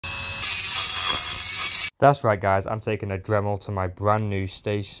That's right guys, I'm taking a Dremel to my brand new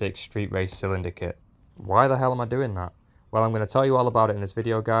Stage 6 Street Race cylinder kit. Why the hell am I doing that? Well, I'm going to tell you all about it in this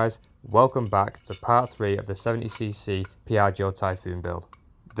video guys. Welcome back to part 3 of the 70cc Piaggio Typhoon build.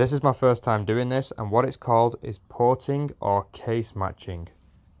 This is my first time doing this, and what it's called is porting or case matching.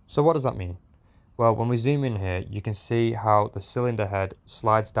 So what does that mean? Well, when we zoom in here, you can see how the cylinder head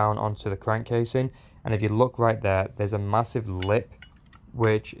slides down onto the crank casing, and if you look right there, there's a massive lip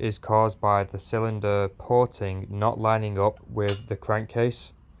which is caused by the cylinder porting not lining up with the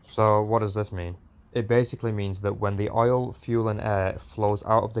crankcase. So what does this mean? It basically means that when the oil, fuel and air flows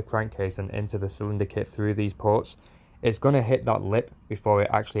out of the crankcase and into the cylinder kit through these ports, it's going to hit that lip before it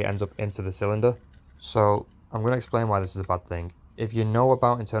actually ends up into the cylinder. So I'm going to explain why this is a bad thing. If you know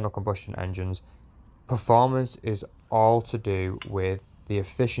about internal combustion engines, performance is all to do with the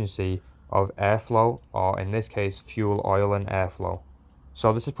efficiency of airflow, or in this case fuel, oil and airflow.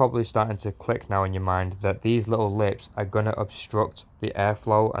 So this is probably starting to click now in your mind that these little lips are going to obstruct the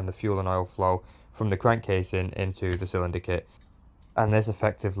airflow and the fuel and oil flow from the crank casing into the cylinder kit. And this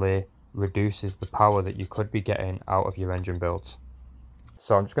effectively reduces the power that you could be getting out of your engine builds.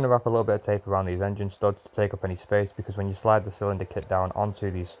 So I'm just going to wrap a little bit of tape around these engine studs to take up any space, because when you slide the cylinder kit down onto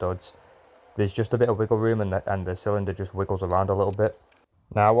these studs, there's just a bit of wiggle room and the cylinder just wiggles around a little bit.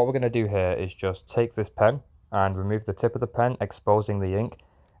 Now what we're going to do here is just take this pen and remove the tip of the pen, exposing the ink,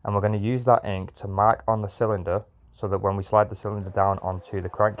 and we're going to use that ink to mark on the cylinder so that when we slide the cylinder down onto the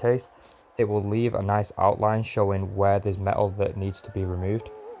crankcase, it will leave a nice outline showing where there's metal that needs to be removed.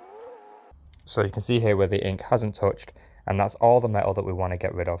 So you can see here where the ink hasn't touched, and that's all the metal that we want to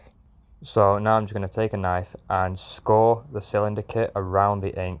get rid of. So now I'm just going to take a knife and score the cylinder kit around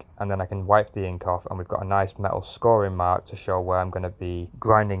the ink, and then I can wipe the ink off, and we've got a nice metal scoring mark to show where I'm going to be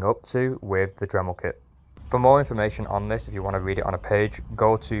grinding up to with the Dremel kit. For more information on this, if you want to read it on a page,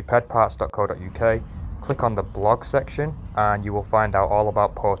 go to pedparts.co.uk, click on the blog section, and you will find out all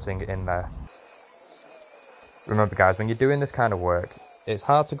about porting in there. Remember guys, when you're doing this kind of work, it's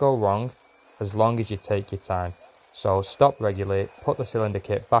hard to go wrong as long as you take your time. So stop regularly, put the cylinder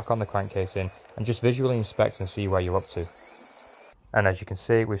kit back on the crank casing, and just visually inspect and see where you're up to. And as you can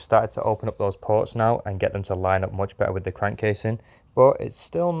see, we've started to open up those ports now and get them to line up much better with the crank casing, but it's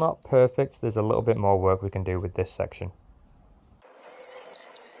still not perfect. There's a little bit more work we can do with this section.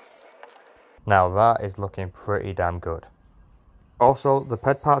 Now that is looking pretty damn good. Also, the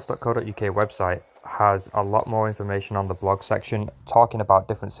pedparts.co.uk website has a lot more information on the blog section, talking about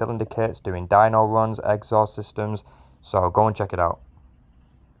different cylinder kits, doing dyno runs, exhaust systems, so go and check it out.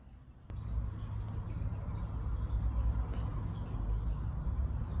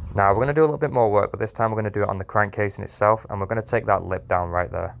 Now we're going to do a little bit more work, but this time we're going to do it on the crank casing itself, and we're going to take that lip down right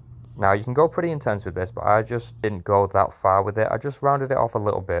there. Now you can go pretty intense with this, but I just didn't go that far with it. I just rounded it off a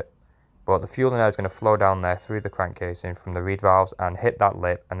little bit, but the fuel and air is going to flow down there through the crank casing from the reed valves and hit that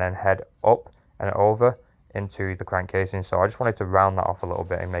lip and then head up and over into the crank casing. So I just wanted to round that off a little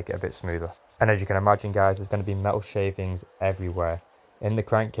bit and make it a bit smoother. And as you can imagine guys, there's going to be metal shavings everywhere in the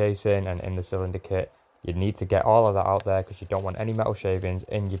crank casing and in the cylinder kit. You need to get all of that out there because you don't want any metal shavings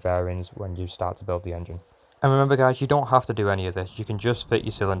in your bearings when you start to build the engine. And remember guys, you don't have to do any of this. You can just fit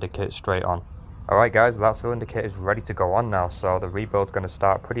your cylinder kit straight on. Alright guys, that cylinder kit is ready to go on now, so the rebuild's going to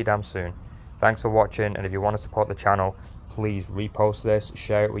start pretty damn soon. Thanks for watching, and if you want to support the channel, please repost this,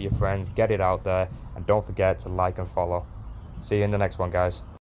 share it with your friends, get it out there, and don't forget to like and follow. See you in the next one guys.